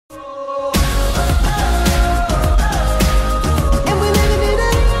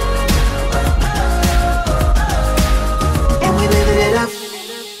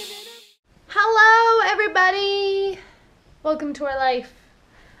welcome to our life.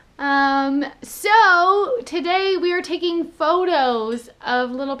 So today we are taking photos of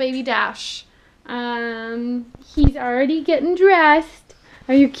little baby Dash. He's already getting dressed.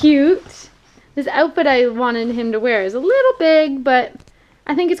 Are you cute? This outfit I wanted him to wear is a little big, but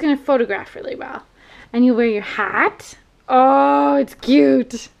I think it's going to photograph really well. And you wear your hat. Oh, it's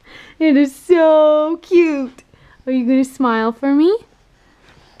cute. It is so cute. Are you going to smile for me?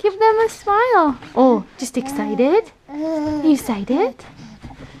 Give them a smile. Oh, just excited? Are you excited?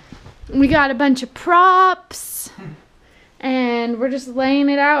 We got a bunch of props. And we're just laying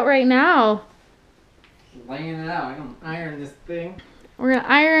it out right now. Laying it out. I'm going to iron this thing. We're going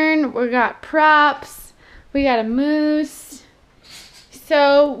to iron. We got props. We got a moose.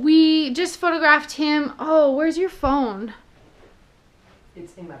 So we just photographed him. Oh, where's your phone?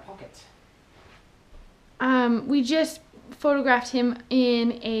 It's in my pocket. We just photographed him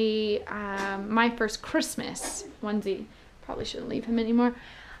in a My First Christmas onesie. Probably shouldn't leave him anymore.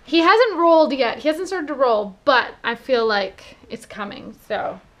 He hasn't rolled yet. He hasn't started to roll, but I feel like it's coming.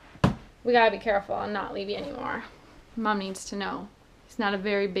 So we gotta be careful and not leave you anymore. Mom needs to know. He's not a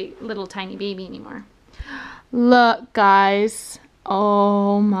very big, little tiny baby anymore. Look, guys.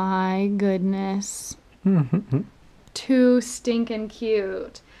 Oh my goodness. Too stinking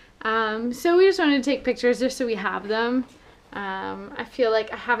cute. So we just wanted to take pictures just so we have them. I feel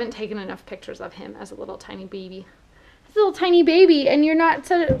like I haven't taken enough pictures of him as a little tiny baby. He's a little tiny baby, and you're not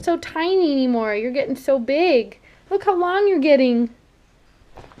so tiny anymore. You're getting so big. Look how long you're getting.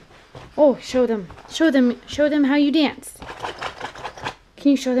 Oh, show them. Show them how you dance.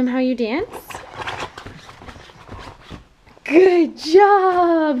 Can you show them how you dance? Good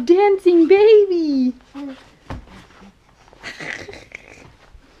job, dancing baby.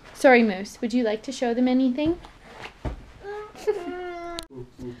 Sorry, Moose. Would you like to show them anything?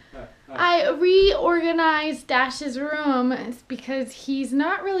 I reorganized Dash's room because he's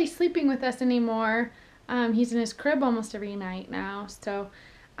not really sleeping with us anymore. He's in his crib almost every night now, so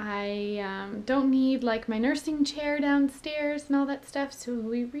I don't need like my nursing chair downstairs and all that stuff, so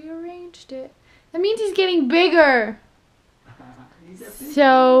we rearranged it. That means he's getting bigger.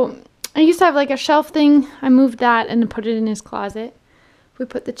 So I used to have like a shelf thing. I moved that and put it in his closet. We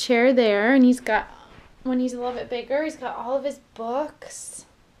put the chair there, and he's got, when he's a little bit bigger, he's got all of his books.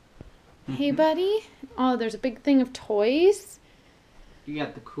 Hey, buddy. Oh, there's a big thing of toys. You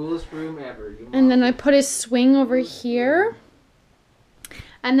got the coolest room ever. And then I put his swing over here.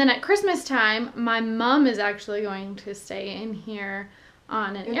 And then at Christmas time, my mom is actually going to stay in here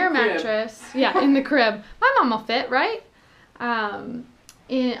on an air mattress. Yeah, in the crib. My mom will fit, right? On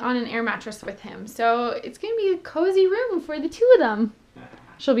an air mattress with him. So it's going to be a cozy room for the two of them.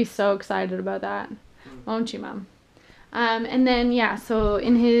 She'll be so excited about that. Won't you, Mom? And then, yeah, so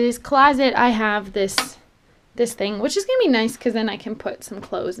in his closet, I have this thing, which is going to be nice because then I can put some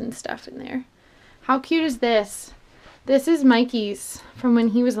clothes and stuff in there. How cute is this? This is Mikey's from when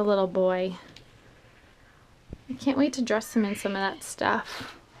he was a little boy. I can't wait to dress him in some of that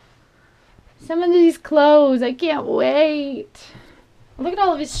stuff. Some of these clothes, I can't wait. Look at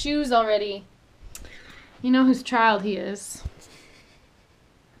all of his shoes already. You know whose child he is.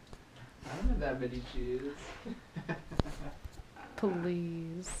 I don't have that many shoes.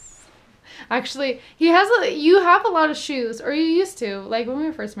 Please. Actually, you have a lot of shoes, or you used to. Like when we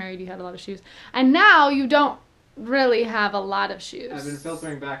were first married, you had a lot of shoes. And now you don't really have a lot of shoes. I've been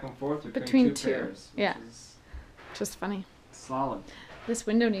filtering back and forth between two pairs. Yeah. Just funny. Solid. This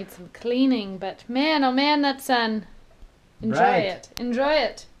window needs some cleaning, but man, oh man, that sun. Enjoy Bright. it. Enjoy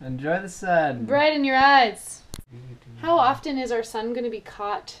it. Enjoy the sun. Bright in your eyes. How often is our son going to be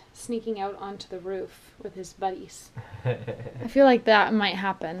caught sneaking out onto the roof with his buddies? I feel like that might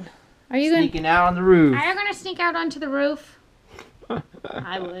happen. Are you sneaking out on the roof? Are you going to sneak out onto the roof?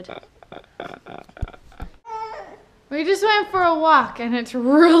 I would. We just went for a walk and it's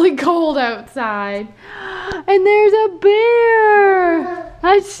really cold outside. And there's a bear!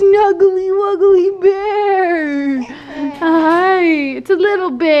 A snuggly wuggly bear! Hi! It's a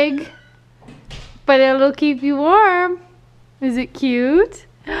little big, but it'll keep you warm. Is it cute?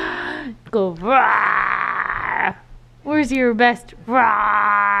 Go rawr! Where's your best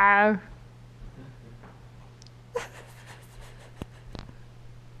rawr?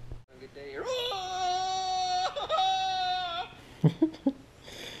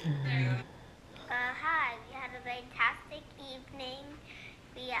 Hi, we had a fantastic evening.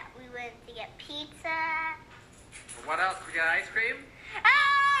 We went to get pizza. What else? We got ice cream?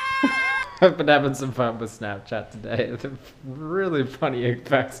 Ah! I've been having some fun with Snapchat today. Really funny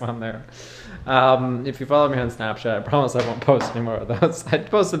effects on there. If you follow me on Snapchat, I promise I won't post any more of those. I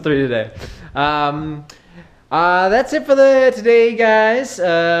posted 3 today. That's it for today, guys.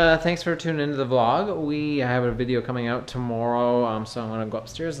 Thanks for tuning into the vlog. We have a video coming out tomorrow, so I'm gonna go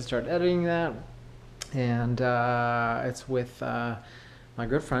upstairs and start editing that. And it's with my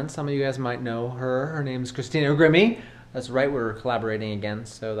good friend. Some of you guys might know her. Her name is Christina Grimmy. That's right, we're collaborating again,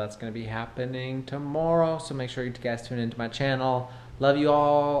 so that's gonna be happening tomorrow. So make sure you guys tune into my channel. Love you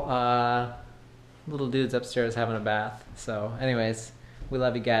all. Little dude's upstairs having a bath. So anyways, we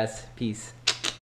love you guys. Peace.